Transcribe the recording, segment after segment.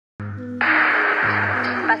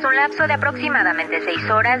Pasó un lapso de aproximadamente 6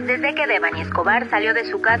 horas desde que Debani Escobar salió de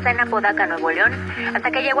su casa en Apodaca, Nuevo León, hasta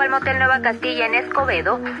que llegó al motel Nueva Castilla en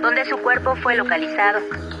Escobedo, donde su cuerpo fue localizado.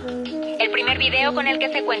 El primer video con el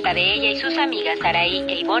que se cuenta de ella y sus amigas Saraí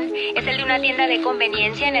e Ivonne es el de una tienda de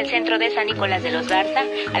conveniencia en el centro de San Nicolás de los Garza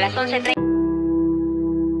a las 11:30.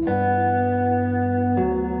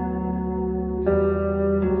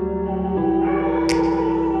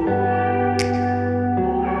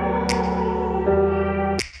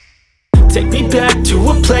 Take me back to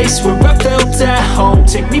a place where I felt at home.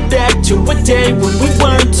 Take me back to a day when we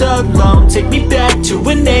weren't alone. Take me back to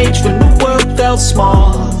an age when the world felt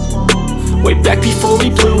small, way back before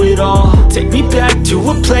we blew it all. Take me back to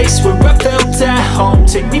a place where I felt at home.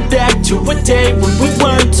 Take me back to a day when we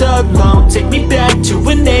weren't alone. Take me back to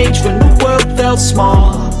an age when the world felt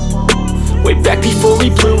small, way back before we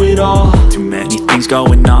blew it all. Too many things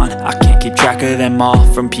going on, I can't keep track of them all.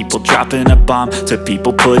 From people dropping a bomb to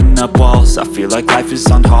people putting up walls. I feel like life is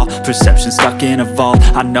on hold, perception stuck in a vault.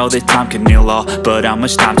 I know that time can heal all, but how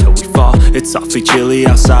much time till we fall? It's awfully chilly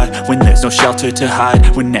outside when there's no shelter to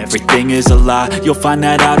hide. When everything is a lie, you'll find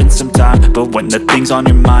that out in some time. But when the things on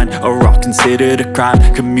your mind are all considered a crime,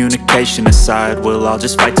 communication aside, we'll all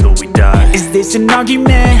just fight till we die. Is this an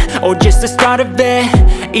argument or just the start of it?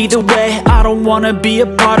 Either way, I don't wanna be a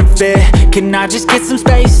part of it. Can I just get some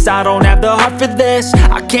space? I don't have the heart for this.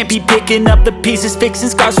 I can't be picking up the pieces, fixing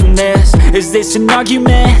scars from this. Is this an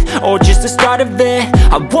argument or just the start of it?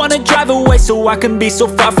 I wanna drive away so I can be so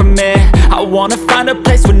far from it. I wanna find a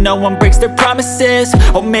place where no one breaks their promises,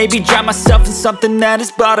 or maybe drown myself in something that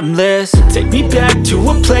is bottomless. Take me back to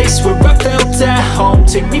a place where I felt at home.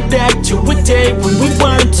 Take me back to a day when we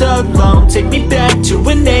weren't alone. Take me back to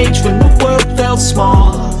an age when the world felt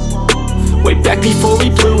small, way back before we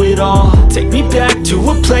blew it all. Take me back to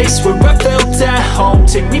a place where I felt at home.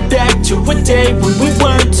 Take me back to a day when we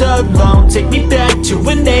weren't alone. Take me back to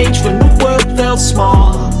an age when the world felt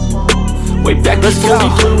small, way back before we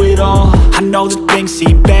blew it all. I know that things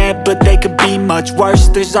seem bad, but they could be much worse.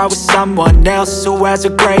 There's always someone else who has a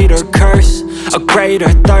greater curse, a greater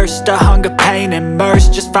thirst, a hunger, pain, and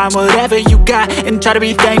mercy. Just find whatever you got and try to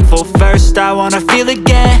be thankful first. I wanna feel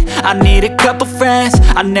again, I need a couple friends.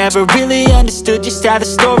 I never really understood just how the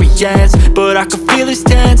story ends, but I can feel it's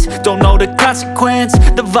tense, don't know the consequence.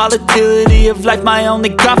 The volatility of life, my only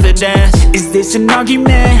confidence. Is this an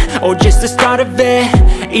argument or just the start of it?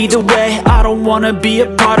 Either way, I don't wanna be a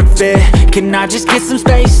part of it. Can I just get some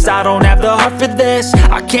space? I don't have the heart for this.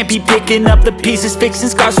 I can't be picking up the pieces, fixing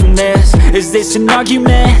scars from this. Is this an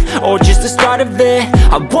argument or just the start of it?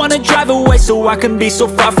 I wanna drive away so I can be so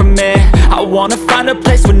far from it. I wanna find a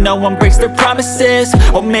place where no one breaks their promises,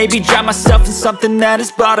 or maybe drown myself in something that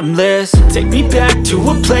is bottomless. Take me back to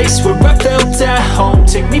a place where I felt at home.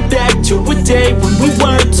 Take me back to a day when we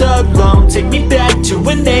weren't alone. Take me back to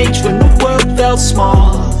an age when the world felt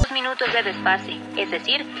small. Minutos de desfase, es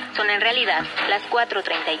decir, son en realidad las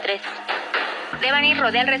 4:33. Debani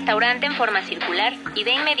rodea el restaurante en forma circular y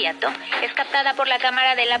de inmediato es captada por la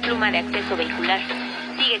cámara de la pluma de acceso vehicular.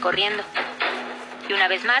 Sigue corriendo. Y una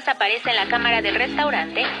vez más aparece en la cámara del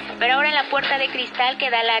restaurante, pero ahora en la puerta de cristal que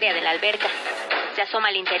da al área de la alberca. Se asoma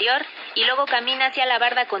al interior y luego camina hacia la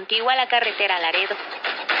barda contigua a la carretera Laredo.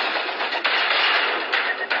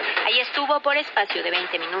 Ahí estuvo por espacio de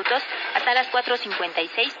 20 minutos hasta las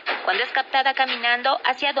 4:56, cuando es captada caminando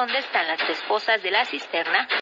hacia donde están las 3 fosas de la cisterna.